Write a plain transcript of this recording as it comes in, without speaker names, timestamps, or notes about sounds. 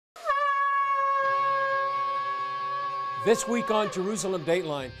This week on Jerusalem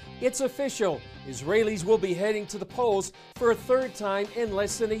Dateline, it's official. Israelis will be heading to the polls for a third time in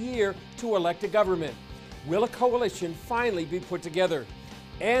less than a year to elect a government. Will a coalition finally be put together?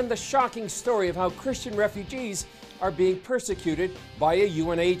 And the shocking story of how Christian refugees are being persecuted by a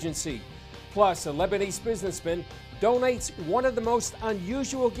UN agency. Plus, a Lebanese businessman donates one of the most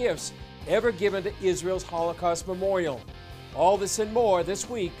unusual gifts ever given to Israel's Holocaust Memorial. All this and more this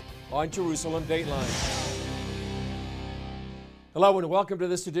week on Jerusalem Dateline. Hello and welcome to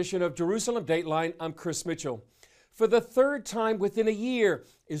this edition of Jerusalem Dateline. I'm Chris Mitchell. For the third time within a year,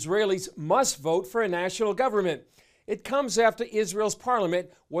 Israelis must vote for a national government. It comes after Israel's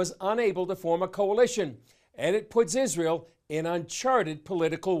parliament was unable to form a coalition, and it puts Israel in uncharted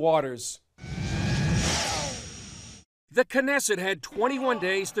political waters. The Knesset had 21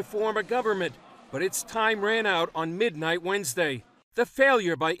 days to form a government, but its time ran out on midnight Wednesday. The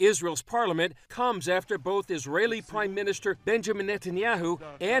failure by Israel's parliament comes after both Israeli Prime Minister Benjamin Netanyahu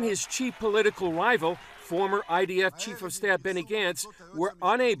and his chief political rival, former IDF Chief of Staff Benny Gantz, were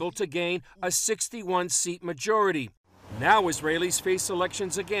unable to gain a 61-seat majority. Now Israelis face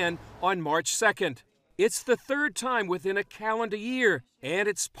elections again on March 2nd. It's the third time within a calendar year, and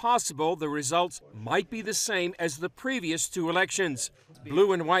it's possible the results might be the same as the previous two elections.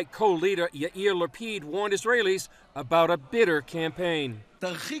 Blue and white co-leader Yair Lapid warned Israelis about a bitter campaign.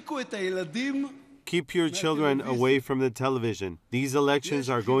 Keep your children away from the television. These elections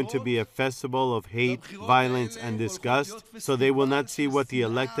are going to be a festival of hate, violence, and disgust, so they will not see what the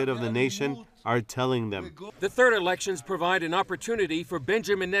elected of the nation are telling them. The third elections provide an opportunity for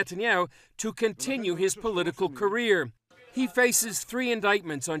Benjamin Netanyahu to continue his political career. He faces 3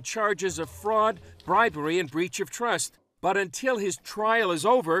 indictments on charges of fraud, bribery, and breach of trust. But until his trial is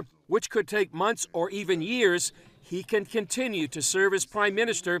over, which could take months or even years, he can continue to serve as prime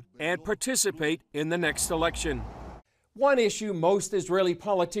minister and participate in the next election. One issue most Israeli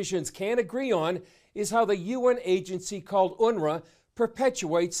politicians can't agree on is how the UN agency called UNRWA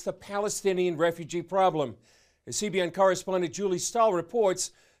perpetuates the Palestinian refugee problem. As CBN correspondent Julie Stahl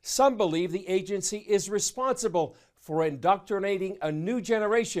reports, some believe the agency is responsible for indoctrinating a new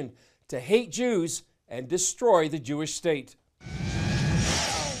generation to hate Jews and destroy the Jewish state.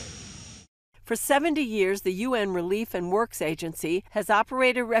 For 70 years, the UN Relief and Works Agency has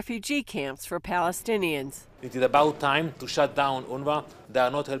operated refugee camps for Palestinians. It is about time to shut down UNRWA. They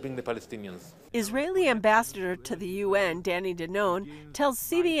are not helping the Palestinians. Israeli ambassador to the UN, Danny Danon, tells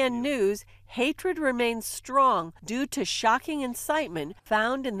CBN News hatred remains strong due to shocking incitement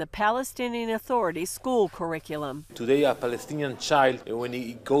found in the Palestinian Authority school curriculum. Today, a Palestinian child, when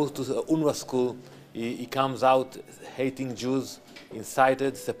he goes to the UNRWA school, he comes out hating Jews,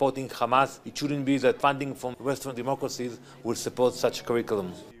 incited, supporting Hamas. It shouldn't be that funding from Western democracies will support such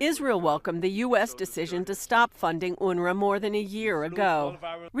curriculum. Israel welcomed the U.S. decision to stop funding UNRWA more than a year ago.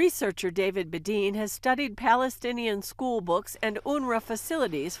 Researcher David Bedin has studied Palestinian school books and UNRWA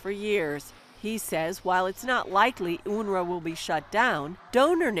facilities for years. He says while it's not likely UNRWA will be shut down,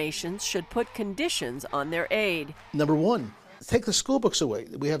 donor nations should put conditions on their aid. Number one, take the school books away.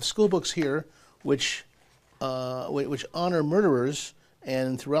 We have school books here which honor murderers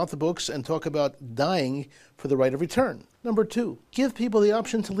and throughout the books and talk about dying for the right of return. Number two, give people the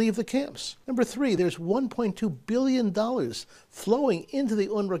option to leave the camps. Number three, there's $1.2 billion flowing into the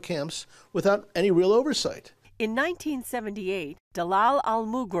UNRWA camps without any real oversight. In 1978, Dalal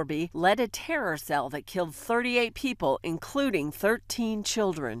al-Mughrabi led a terror cell that killed 38 people, including 13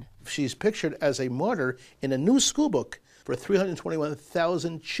 children. She's pictured as a martyr in a new school book for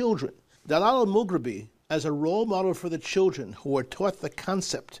 321,000 children. Dalal al-Mughrabi as a role model for the children who are taught the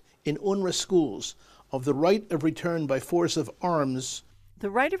concept in UNRWA schools of the right of return by force of arms.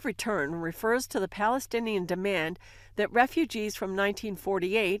 The right of return refers to the Palestinian demand that refugees from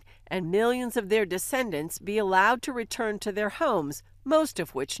 1948 and millions of their descendants be allowed to return to their homes, most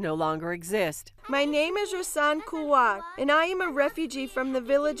of which no longer exist. My name is Rasan Kuwar, and I am a refugee from the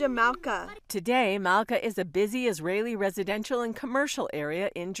village of Malka. Today, Malka is a busy Israeli residential and commercial area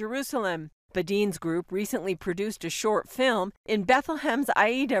in Jerusalem. Badin's group recently produced a short film in Bethlehem's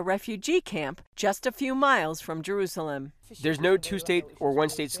Aida refugee camp, just a few miles from Jerusalem. There's no two-state or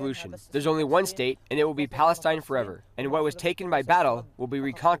one-state solution. There's only one state, and it will be Palestine forever. And what was taken by battle will be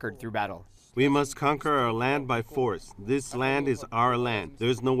reconquered through battle. We must conquer our land by force. This land is our land.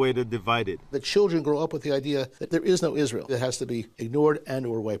 There's no way to divide it. The children grow up with the idea that there is no Israel. It has to be ignored and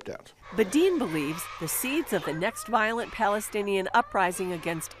or wiped out. Badin believes the seeds of the next violent Palestinian uprising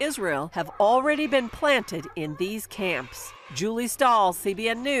against Israel have already been planted in these camps. Julie Stahl,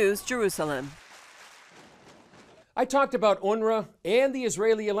 CBN News, Jerusalem. I talked about UNRWA and the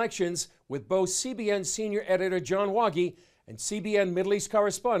Israeli elections with both CBN senior editor John Wagi and CBN Middle East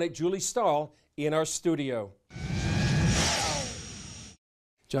correspondent Julie Stahl in our studio.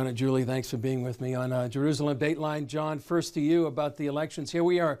 John and Julie, thanks for being with me on Jerusalem Dateline. John, first to you about the elections. Here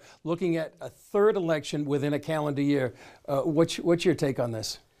we are looking at a third election within a calendar year. What's your take on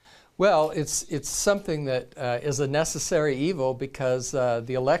this? Well, it's something that is a necessary evil because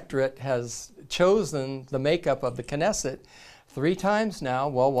the electorate has chosen the makeup of the Knesset 3 times now.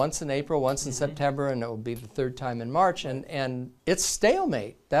 Well, once in April, once in September, and it will be the 3rd time in March. And it's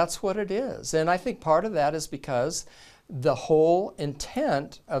stalemate. That's what it is. And I think part of that is because the whole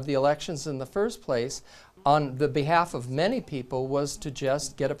intent of the elections in the first place on the behalf of many people was to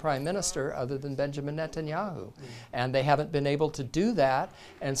just get a prime minister other than Benjamin Netanyahu. And they haven't been able to do that,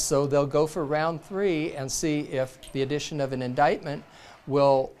 and so they'll go for round 3 and see if the addition of an indictment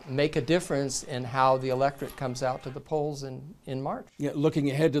will make a difference in how the electorate comes out to the polls in March. Yeah, looking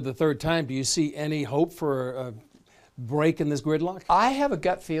ahead to the 3rd time, do you see any hope for a break in this gridlock? I have a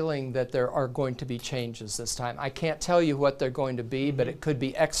gut feeling that there are going to be changes this time. I can't tell you what they're going to be, but it could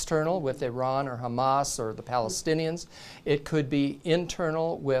be external with Iran or Hamas or the Palestinians. It could be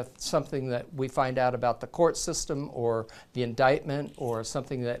internal with something that we find out about the court system or the indictment or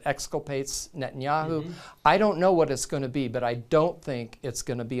something that exculpates Netanyahu. I don't know what it's going to be, but I don't think it's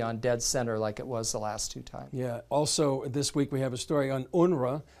going to be on dead center like it was the last 2 times. Yeah. Also, this week we have a story on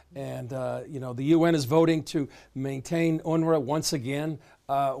UNRWA. And, you know, the UN is voting to maintain UNRWA once again.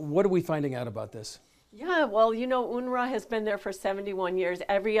 What are we finding out about this? Yeah, well, you know, UNRWA has been there for 71 years.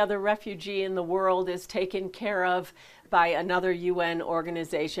 Every other refugee in the world is taken care of by another UN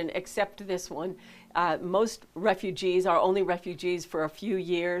organization, except this one. Most refugees are only refugees for a few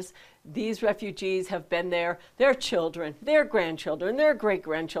years. These refugees have been there. Their children, their grandchildren, their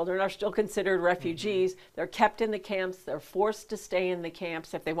great-grandchildren are still considered refugees. They're kept in the camps. They're forced to stay in the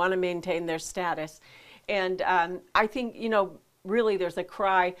camps if they want to maintain their status. And I think, you know, really there's a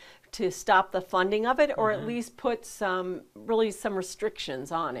cry to stop the funding of it, or at least put some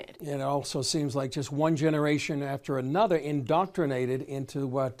restrictions on it. It also seems like just one generation after another indoctrinated into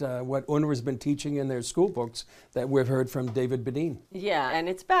what UNRWA's been teaching in their school books that we've heard from David Bedin. Yeah, and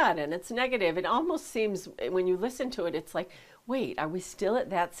it's bad and it's negative. It almost seems, when you listen to it, it's like, wait, are we still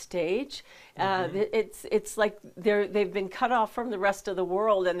at that stage? It's like they've been cut off from the rest of the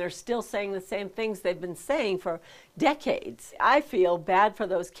world, and they're still saying the same things they've been saying for decades. I feel bad for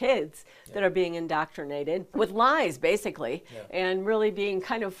those kids that are being indoctrinated with lies, basically, and really being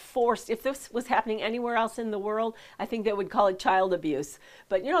kind of forced. If this was happening anywhere else in the world, I think they would call it child abuse.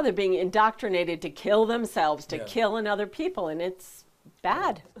 But, you know, they're being indoctrinated to kill themselves, to kill another people, and it's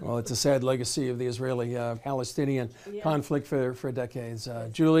bad. Well, it's a sad legacy of the Israeli-Palestinian conflict for decades.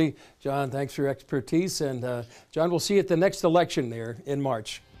 Julie, John, thanks for your expertise. And John, we'll see you at the next election there in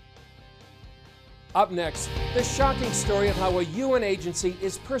March. Up next, the shocking story of how a UN agency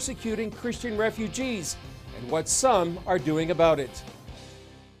is persecuting Christian refugees and what some are doing about it.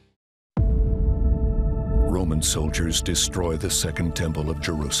 Roman soldiers destroy the Second Temple of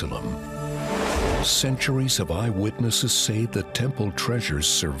Jerusalem. Centuries of eyewitnesses say the temple treasures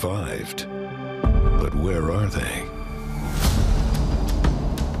survived. But where are they?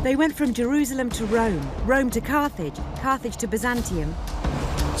 They went from Jerusalem to Rome, Rome to Carthage, Carthage to Byzantium.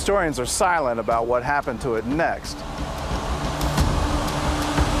 Historians are silent about what happened to it next.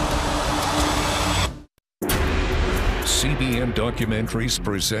 CBN Documentaries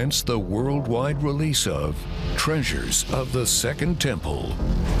presents the worldwide release of Treasures of the Second Temple.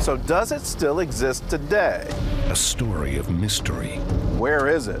 So does it still exist today? A story of mystery. Where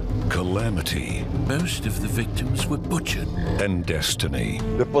is it? Calamity. Most of the victims were butchered. And destiny.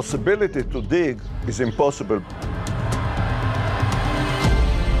 The possibility to dig is impossible.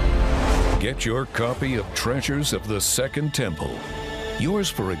 Get your copy of Treasures of the Second Temple. Yours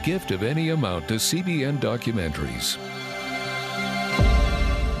for a gift of any amount to CBN Documentaries.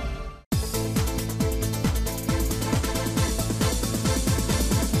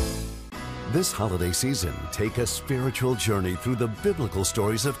 This holiday season, take a spiritual journey through the biblical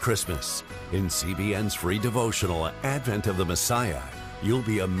stories of Christmas. In CBN's free devotional, Advent of the Messiah, you'll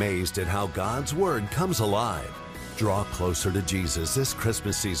be amazed at how God's Word comes alive. Draw closer to Jesus this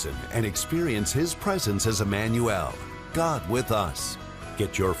Christmas season and experience His presence as Emmanuel, God with us.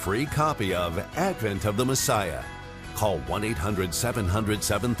 Get your free copy of Advent of the Messiah. Call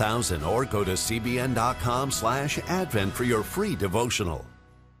 1-800-700-7000 or go to cbn.com/Advent for your free devotional.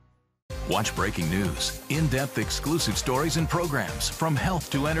 Watch breaking news, in-depth exclusive stories and programs, from health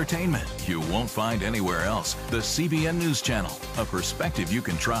to entertainment, you won't find anywhere else. The CBN News Channel, a perspective you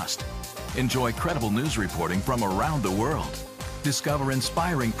can trust. Enjoy credible news reporting from around the world. Discover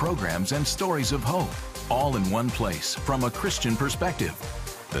inspiring programs and stories of hope, all in one place from a Christian perspective.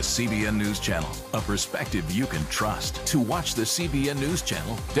 The CBN News Channel, a perspective you can trust. To watch the CBN News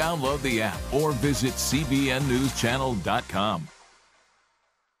Channel, download the app or visit cbnnewschannel.com.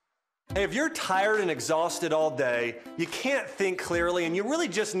 Hey, if you're tired and exhausted all day, you can't think clearly, and you really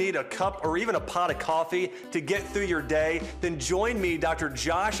just need a cup or even a pot of coffee to get through your day, then join me, Dr.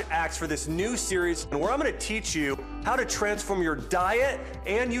 Josh Axe, for this new series where I'm going to teach you how to transform your diet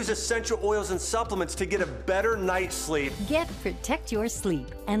and use essential oils and supplements to get a better night's sleep. Protect your sleep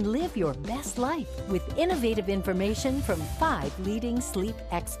and live your best life with innovative information from 5 leading sleep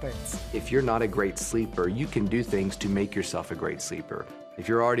experts. If you're not a great sleeper, you can do things to make yourself a great sleeper. If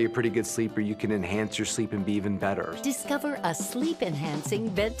you're already a pretty good sleeper, you can enhance your sleep and be even better. Discover a sleep-enhancing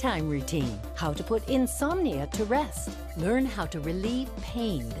bedtime routine, how to put insomnia to rest, learn how to relieve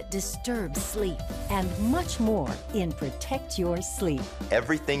pain that disturbs sleep, and much more in Protect Your Sleep.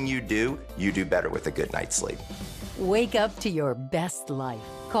 Everything you do better with a good night's sleep. Wake up to your best life.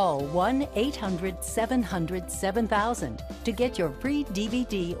 Call 1-800-700-7000 to get your free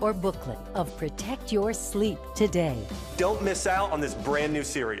DVD or booklet of Protect Your Sleep today. Don't miss out on this brand new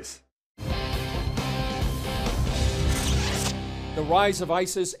series. The rise of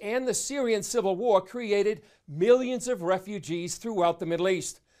ISIS and the Syrian civil war created millions of refugees throughout the Middle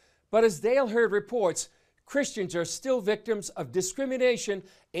East. But as Dale Hurd reports, Christians are still victims of discrimination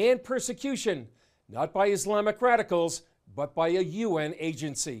and persecution, not by Islamic radicals, but by a UN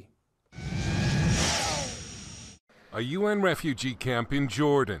agency. A UN refugee camp in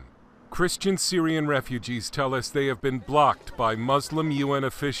Jordan. Christian Syrian refugees tell us they have been blocked by Muslim UN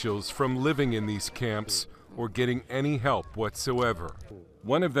officials from living in these camps or getting any help whatsoever.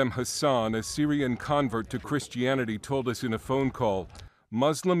 One of them, Hassan, a Syrian convert to Christianity, told us in a phone call,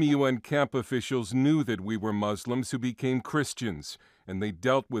 Muslim UN camp officials knew that we were Muslims who became Christians, and they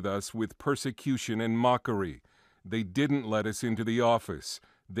dealt with us with persecution and mockery. They didn't let us into the office.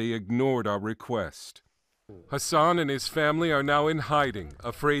 They ignored our request. Hassan and his family are now in hiding,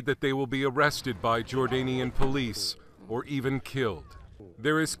 afraid that they will be arrested by Jordanian police or even killed.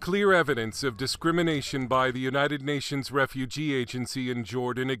 There is clear evidence of discrimination by the United Nations Refugee Agency in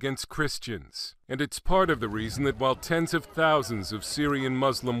Jordan against Christians. And it's part of the reason that while tens of thousands of Syrian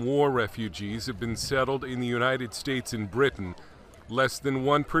Muslim war refugees have been settled in the United States and Britain, less than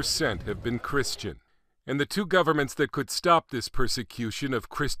 1% have been Christian. And the two governments that could stop this persecution of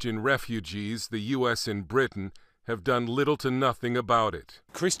Christian refugees, the U.S. and Britain, have done little to nothing about it.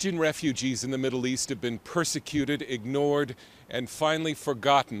 Christian refugees in the Middle East have been persecuted, ignored, and finally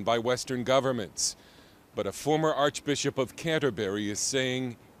forgotten by Western governments. But a former Archbishop of Canterbury is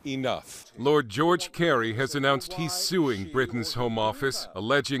saying enough. Lord George Carey has announced he's suing Britain's Home Office,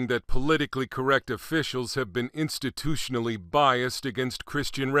 alleging that politically correct officials have been institutionally biased against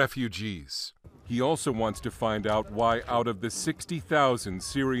Christian refugees. He also wants to find out why out of the 60,000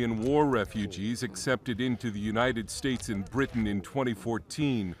 Syrian war refugees accepted into the United States and Britain in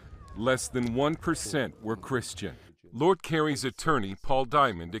 2014, less than 1% were Christian. Lord Carey's attorney, Paul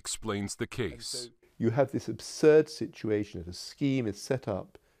Diamond, explains the case. You have this absurd situation that a scheme is set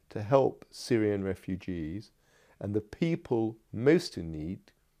up to help Syrian refugees, and the people most in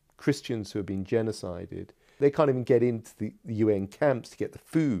need, Christians who have been genocided, they can't even get into the UN camps to get the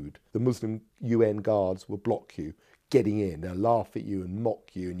food. The Muslim UN guards will block you getting in. They'll laugh at you and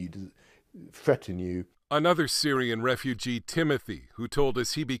mock you and threaten you. Another Syrian refugee, Timothy, who told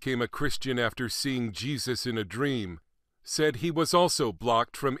us he became a Christian after seeing Jesus in a dream, said he was also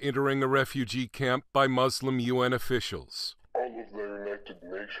blocked from entering a refugee camp by Muslim UN officials. All of the United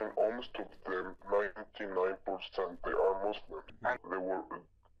Nations, almost of them, 99%, they are Muslim. They were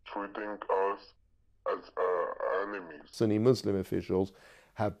treating us as enemies. Sunni Muslim officials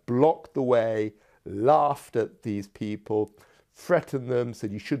have blocked the way, laughed at these people, threatened them,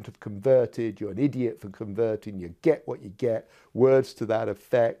 said you shouldn't have converted, you're an idiot for converting, you get what you get, words to that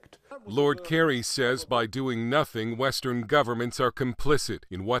effect. Lord Carey says by doing nothing, Western governments are complicit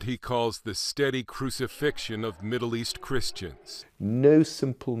in what he calls the steady crucifixion of Middle East Christians. No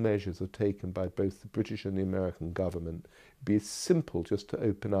simple measures are taken by both the British and the American government. It'd be simple just to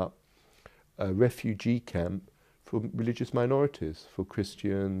open up a refugee camp for religious minorities, for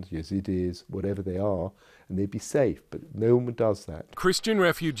Christians, Yazidis, whatever they are, and they'd be safe, but no one does that. Christian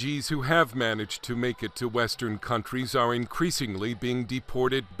refugees who have managed to make it to Western countries are increasingly being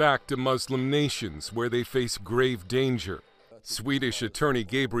deported back to Muslim nations where they face grave danger. Swedish attorney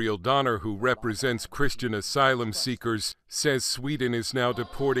Gabriel Donner, who represents Christian asylum seekers, says Sweden is now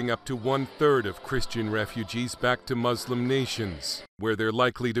deporting up to 1/3 of Christian refugees back to Muslim nations, where they're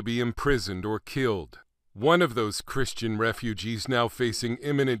likely to be imprisoned or killed. One of those Christian refugees now facing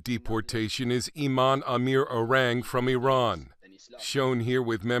imminent deportation is Iman Amir Orang from Iran, shown here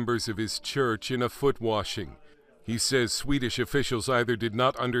with members of his church in a foot washing. He says Swedish officials either did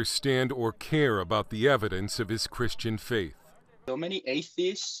not understand or care about the evidence of his Christian faith. So many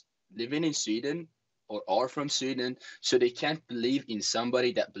atheists living in Sweden or are from Sweden, so they can't believe in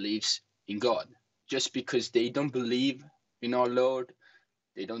somebody that believes in God. Just because they don't believe in our Lord,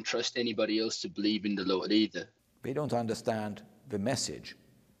 they don't trust anybody else to believe in the Lord either. They don't understand the message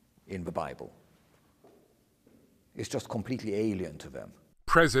in the Bible. It's just completely alien to them.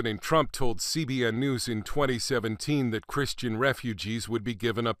 President Trump told CBN News in 2017 that Christian refugees would be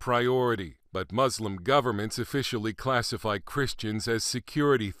given a priority, but Muslim governments officially classify Christians as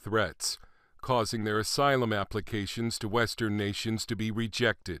security threats, causing their asylum applications to Western nations to be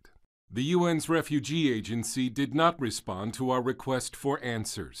rejected. The UN's refugee agency did not respond to our request for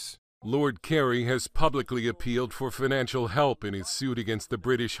answers. Lord Kerry has publicly appealed for financial help in his suit against the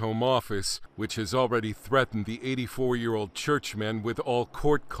British Home Office, which has already threatened the 84-year-old churchman with all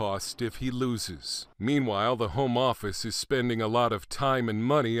court costs if he loses. Meanwhile, the Home Office is spending a lot of time and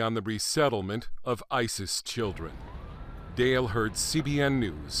money on the resettlement of ISIS children. Dale Hurd, CBN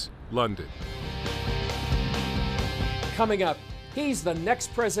News, London. Coming up, he's the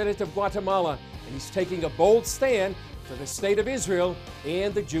next president of Guatemala, and he's taking a bold stand for the state of Israel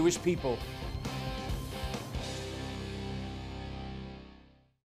and the Jewish people.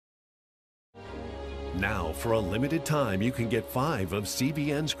 Now, for a limited time, you can get 5 of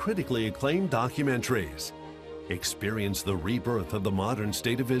CBN's critically acclaimed documentaries. Experience the rebirth of the modern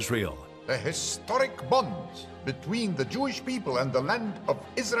state of Israel. The historic bond between the Jewish people and the land of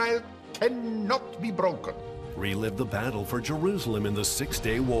Israel cannot be broken. Relive the battle for Jerusalem in the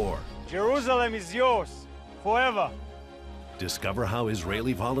Six-Day War. Jerusalem is yours, forever. Discover how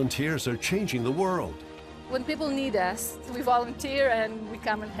Israeli volunteers are changing the world. When people need us, we volunteer and we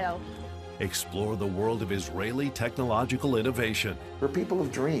come and help. Explore the world of Israeli technological innovation. We're people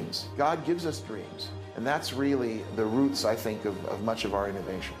of dreams. God gives us dreams. And that's really the roots, I think, of much of our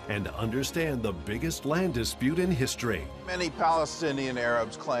innovation. And understand the biggest land dispute in history. Many Palestinian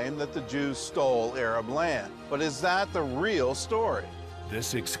Arabs claim that the Jews stole Arab land. But is that the real story?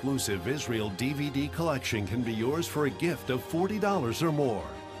 This exclusive Israel DVD collection can be yours for a gift of $40 or more.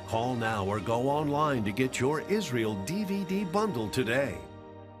 Call now or go online to get your Israel DVD bundle today.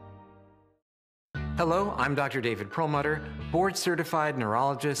 Hello, I'm Dr. David Perlmutter, board-certified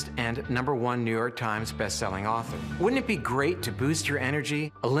neurologist and #1 New York Times best-selling author. Wouldn't it be great to boost your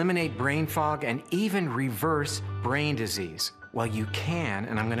energy, eliminate brain fog, and even reverse brain disease? Well, you can,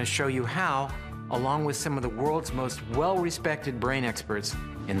 and I'm going to show you how, along with some of the world's most well-respected brain experts,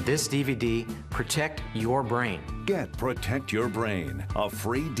 in this DVD, Protect Your Brain. Get Protect Your Brain, a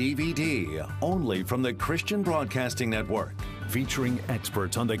free DVD only from the Christian Broadcasting Network, featuring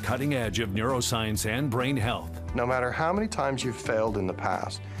experts on the cutting edge of neuroscience and brain health. No matter how many times you've failed in the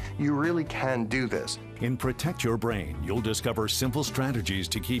past, you really can do this. In Protect Your Brain, you'll discover simple strategies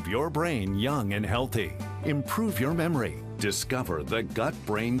to keep your brain young and healthy. Improve your memory. Discover the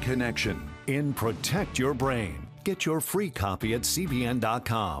gut-brain connection. In Protect Your Brain. Get your free copy at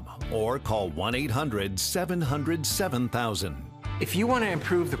cbn.com or call 1-800-700-7000. If you want to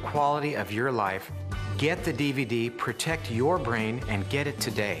improve the quality of your life, get the DVD Protect Your Brain and get it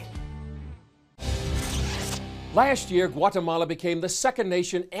today. Last year, Guatemala became the second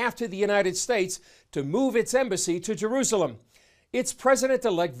nation after the United States to move its embassy to Jerusalem. Its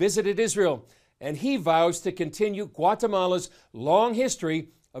president-elect visited Israel, and he vows to continue Guatemala's long history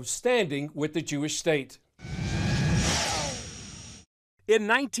of standing with the Jewish state. In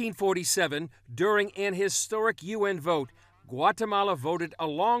 1947, during an historic UN vote, Guatemala voted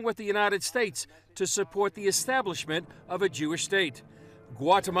along with the United States to support the establishment of a Jewish state.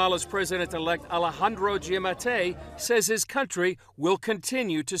 Guatemala's president-elect Alejandro Giammattei says his country will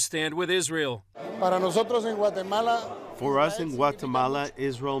continue to stand with Israel. For us in Guatemala,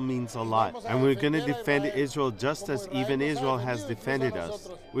 Israel means a lot, and we're going to defend Israel just as even Israel has defended us.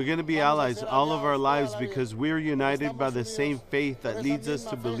 We're going to be allies all of our lives because we're united by the same faith that leads us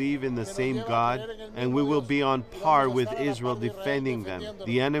to believe in the same God, and we will be on par with Israel defending them.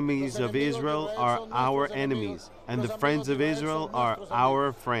 The enemies of Israel are our enemies, And the friends of Israel are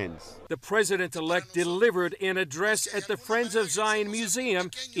our friends. The president-elect delivered an address at the Friends of Zion Museum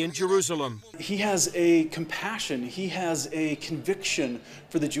in Jerusalem. He has a compassion, he has a conviction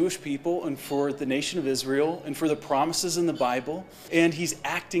for the Jewish people and for the nation of Israel and for the promises in the Bible, and he's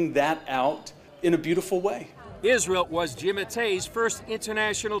acting that out in a beautiful way. Israel was Jim Attei's first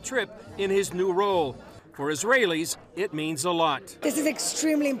international trip in his new role. For Israelis, it means a lot. This is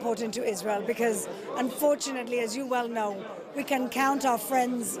extremely important to Israel because, unfortunately, as you well know, we can count our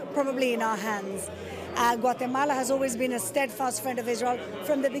friends probably in our hands. Guatemala has always been a steadfast friend of Israel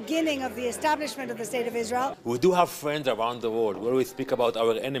from the beginning of the establishment of the State of Israel. We do have friends around the world where we speak about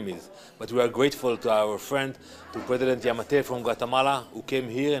our enemies, but we are grateful to our friend, to President Yamate from Guatemala, who came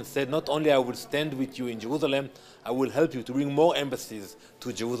here and said, not only I will stand with you in Jerusalem, I will help you to bring more embassies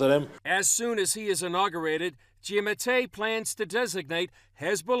to Jerusalem. As soon as he is inaugurated, Jim Attei plans to designate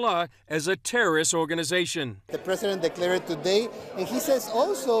Hezbollah as a terrorist organization. The president declared today, and he says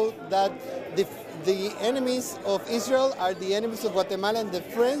also that the enemies of Israel are the enemies of Guatemala, and the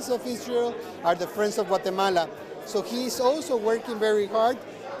friends of Israel are the friends of Guatemala. So he is also working very hard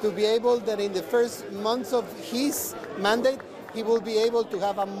to be able that in the first months of his mandate, he will be able to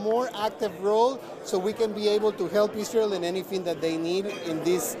have a more active role so we can be able to help Israel in anything that they need in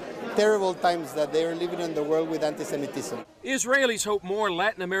these terrible times that they are living in the world with anti-Semitism. Israelis hope more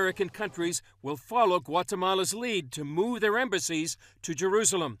Latin American countries will follow Guatemala's lead to move their embassies to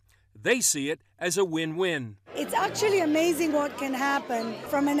Jerusalem. They see it as a win-win. It's actually amazing what can happen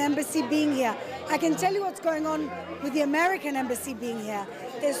from an embassy being here. I can tell you what's going on with the American embassy being here.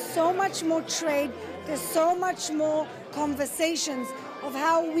 There's so much more trade, there's so much more conversations of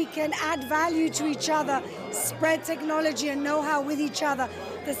how we can add value to each other, spread technology and know-how with each other.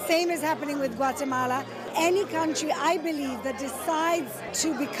 The same is happening with Guatemala. Any country, I believe, that decides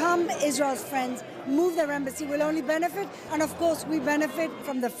to become Israel's friends, move their embassy, will only benefit. And of course, we benefit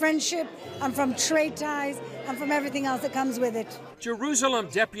from the friendship and from trade ties and from everything else that comes with it. Jerusalem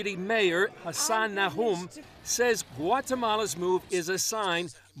Deputy Mayor Hassan Nahum says Guatemala's move is a sign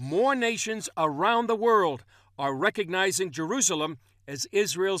more nations around the world are recognizing Jerusalem as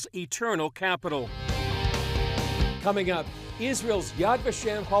Israel's eternal capital. Coming up, Israel's Yad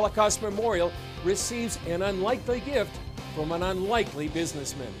Vashem Holocaust Memorial receives an unlikely gift from an unlikely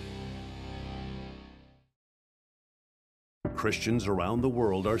businessman. Christians around the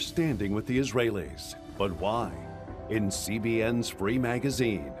world are standing with the Israelis. But why? In CBN's free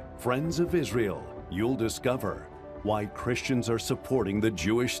magazine, Friends of Israel, you'll discover why Christians are supporting the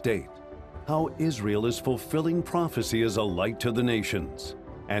Jewish state, how Israel is fulfilling prophecy as a light to the nations,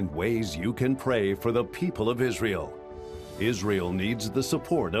 and ways you can pray for the people of Israel. Israel needs the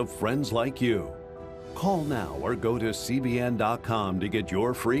support of friends like you. Call now or go to cbn.com to get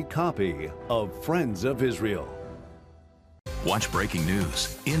your free copy of Friends of Israel. Watch breaking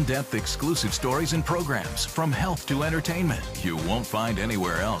news, in-depth exclusive stories and programs from health to entertainment you won't find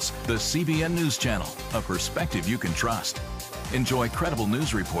anywhere else. The CBN News Channel, a perspective you can trust. Enjoy credible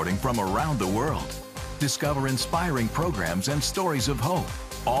news reporting from around the world. Discover inspiring programs and stories of hope,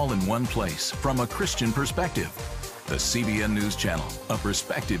 all in one place from a Christian perspective. The CBN News Channel, a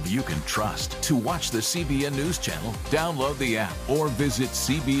perspective you can trust. To watch the CBN News Channel, download the app or visit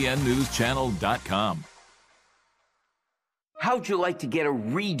cbnnewschannel.com. How'd you like to get a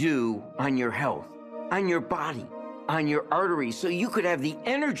redo on your health, on your body, on your arteries, so you could have the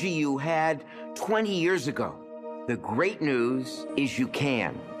energy you had 20 years ago? The great news is you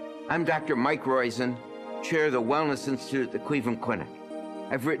can. I'm Dr. Mike Roizen, chair of the Wellness Institute at the Cleveland Clinic.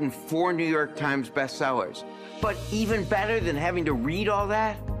 I've written 4 New York Times bestsellers. But even better than having to read all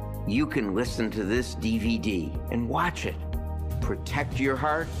that, you can listen to this DVD and watch it. Protect your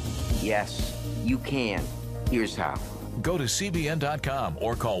heart? Yes, you can. Here's how. Go to CBN.com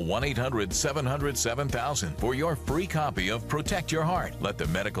or call 1-800-700-7000 for your free copy of Protect Your Heart. Let the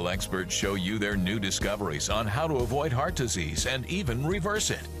medical experts show you their new discoveries on how to avoid heart disease and even reverse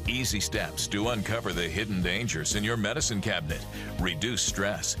it. Easy steps to uncover the hidden dangers in your medicine cabinet, reduce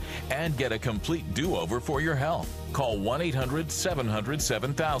stress, and get a complete do-over for your health. Call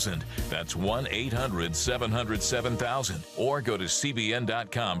 1-800-700-7000. That's 1-800-700-7000. Or go to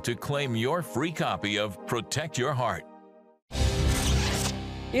CBN.com to claim your free copy of Protect Your Heart.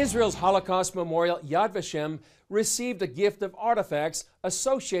 Israel's Holocaust Memorial Yad Vashem received a gift of artifacts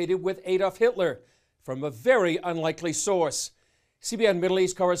associated with Adolf Hitler from a very unlikely source. CBN Middle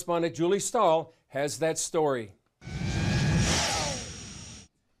East correspondent Julie Stahl has that story.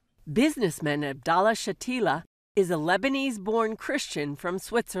 Businessman Abdallah Shatila is a Lebanese-born Christian from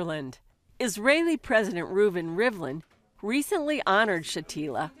Switzerland. Israeli President Reuven Rivlin recently honored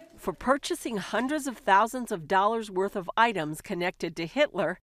Shatila for purchasing hundreds of thousands of dollars worth of items connected to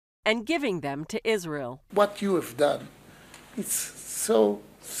Hitler and giving them to Israel. What you have done, it's so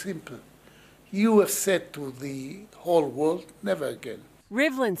simple. You have said to the whole world, never again.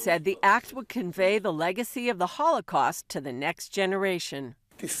 Rivlin said the act would convey the legacy of the Holocaust to the next generation.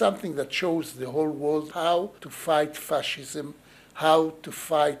 It is something that shows the whole world how to fight fascism, how to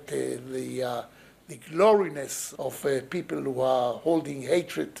fight the gloriness of people who are holding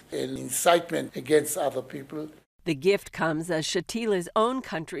hatred and incitement against other people. The gift comes as Shatila's own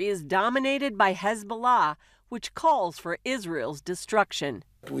country is dominated by Hezbollah, which calls for Israel's destruction.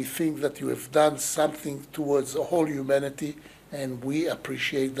 We think that you have done something towards the whole humanity, and we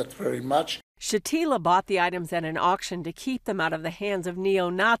appreciate that very much. Shatila bought the items at an auction to keep them out of the hands of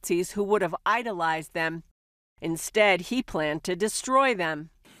neo-Nazis who would have idolized them. Instead, he planned to destroy them.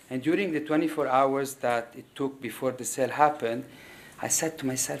 And during the 24 hours that it took before the sale happened, I said to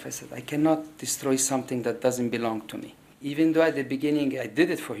myself, I cannot destroy something that doesn't belong to me. Even though at the beginning I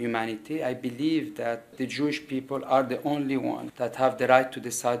did it for humanity, I believe that the Jewish people are the only ones that have the right to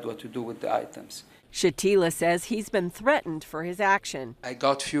decide what to do with the items. Shatila says he's been threatened for his action. I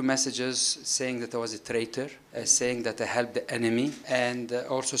got few messages saying that I was a traitor, saying that I helped the enemy, and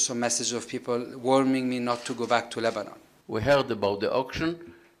also some messages of people warning me not to go back to Lebanon. We heard about the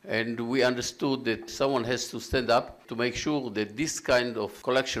auction, and we understood that someone has to stand up to make sure that this kind of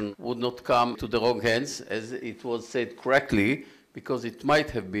collection would not come to the wrong hands, as it was said correctly, because it might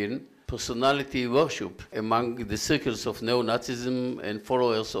have been personality worship among the circles of neo-Nazism and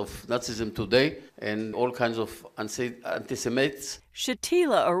followers of Nazism today, and all kinds of anti-Semites.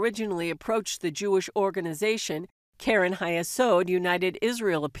 Shatila originally approached the Jewish organization Karen Hayasod United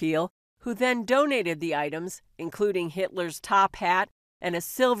Israel Appeal, who then donated the items, including Hitler's top hat and a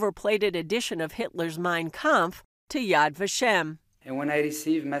silver-plated edition of Hitler's Mein Kampf, to Yad Vashem. And when I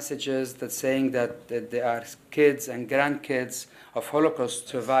receive messages that saying that there are kids and grandkids of Holocaust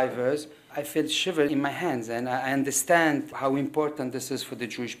survivors, I feel shiver in my hands, and I understand how important this is for the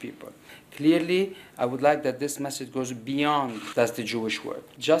Jewish people. Clearly, I would like that this message goes beyond just the Jewish word.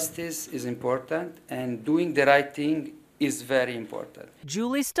 Justice is important, and doing the right thing is very important.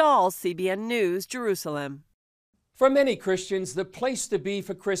 Julie Stahl, CBN News, Jerusalem. For many Christians, the place to be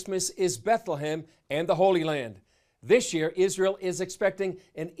for Christmas is Bethlehem and the Holy Land. This year, Israel is expecting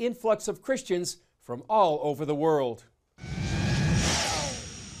an influx of Christians from all over the world.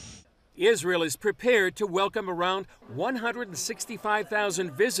 Israel is prepared to welcome around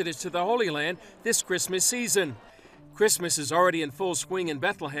 165,000 visitors to the Holy Land this Christmas season. Christmas is already in full swing in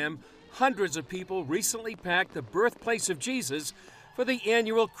Bethlehem. Hundreds of people recently packed the birthplace of Jesus for the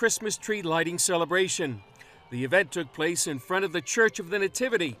annual Christmas tree lighting celebration. The event took place in front of the Church of the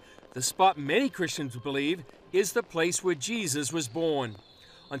Nativity, the spot many Christians believe is the place where Jesus was born.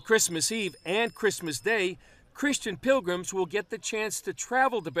 On Christmas Eve and Christmas Day, Christian pilgrims will get the chance to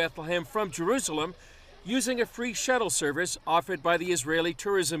travel to Bethlehem from Jerusalem using a free shuttle service offered by the Israeli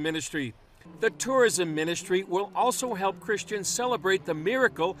Tourism Ministry. The tourism ministry will also help Christians celebrate the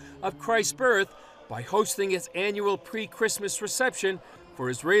miracle of Christ's birth by hosting its annual pre-Christmas reception for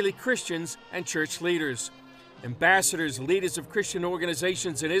Israeli Christians and church leaders. Ambassadors, leaders of Christian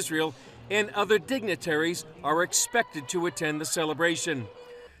organizations in Israel, and other dignitaries are expected to attend the celebration.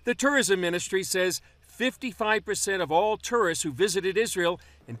 The tourism ministry says 55% of all tourists who visited Israel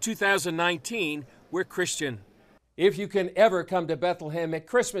in 2019 were Christian. If you can ever come to Bethlehem at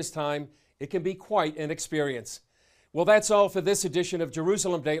Christmas time, it can be quite an experience. Well, that's all for this edition of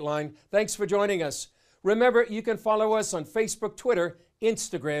Jerusalem Dateline. Thanks for joining us. Remember, you can follow us on Facebook, Twitter,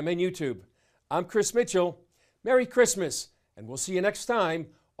 Instagram, and YouTube. I'm Chris Mitchell. Merry Christmas, and we'll see you next time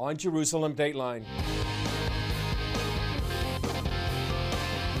on Jerusalem Dateline.